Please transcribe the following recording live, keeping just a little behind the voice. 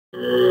This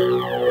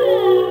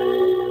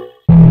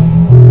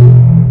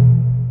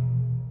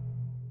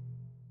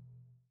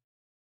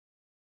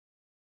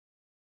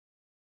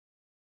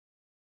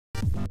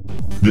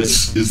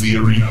is the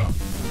arena.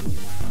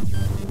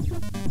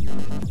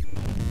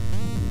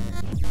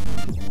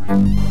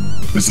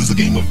 This is a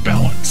game of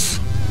balance.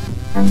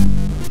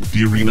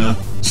 The arena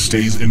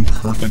stays in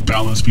perfect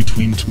balance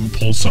between two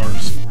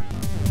pulsars.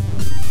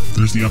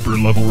 There's the upper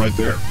level right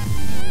there.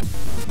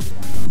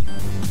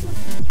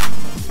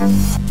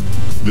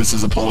 This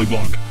is a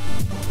polyblock.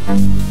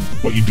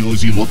 What you do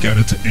is you look at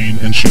it to aim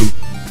and shoot.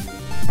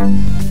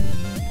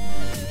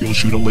 You'll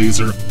shoot a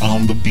laser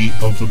on the beat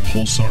of the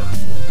pulsar.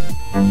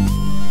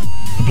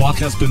 The block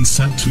has been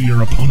sent to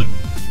your opponent.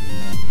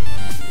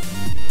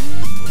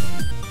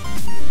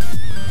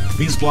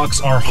 These blocks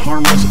are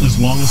harmless as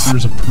long as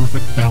there's a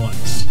perfect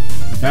balance.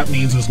 That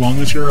means as long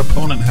as your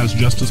opponent has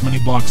just as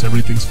many blocks,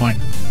 everything's fine.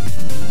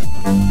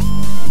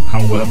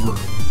 However,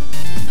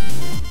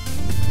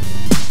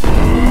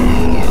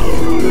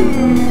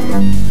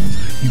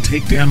 you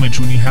take damage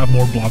when you have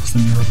more blocks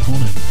than your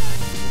opponent.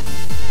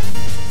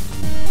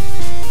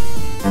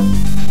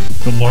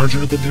 The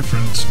larger the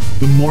difference,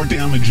 the more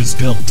damage is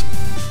dealt.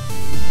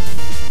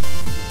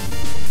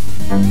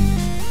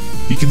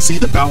 You can see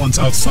the balance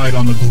outside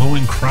on the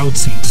glowing crowd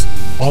seats.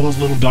 All those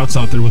little dots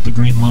out there with the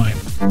green line.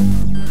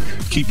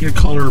 Keep your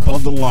color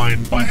above the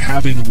line by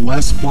having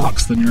less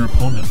blocks than your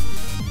opponent.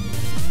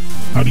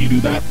 How do you do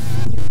that?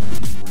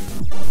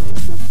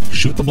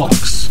 Shoot the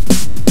blocks.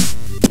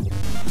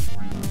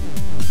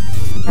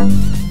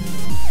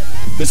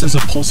 This is a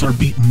pulsar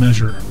beat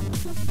measure.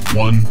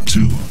 1,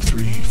 2,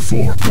 3,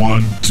 4.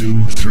 1,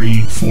 2,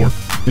 3, 4.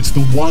 It's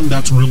the one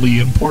that's really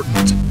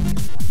important.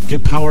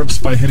 Get power-ups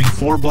by hitting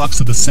 4 blocks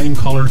of the same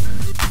color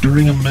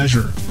during a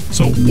measure.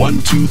 So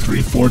 1, 2,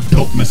 3, 4,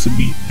 don't miss a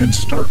beat, and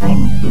start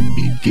on the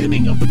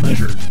beginning of the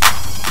measure.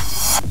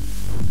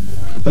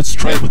 Let's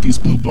try it with these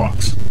blue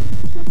blocks.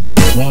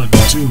 1,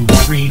 2,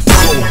 3, 4.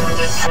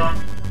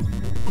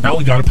 Now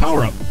we got a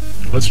power-up.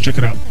 Let's check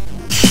it out.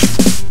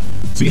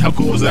 See how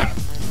cool is that?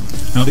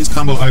 Now these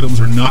combo items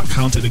are not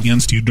counted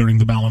against you during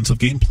the balance of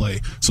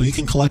gameplay, so you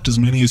can collect as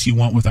many as you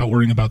want without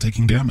worrying about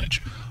taking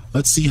damage.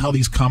 Let's see how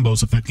these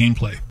combos affect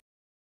gameplay.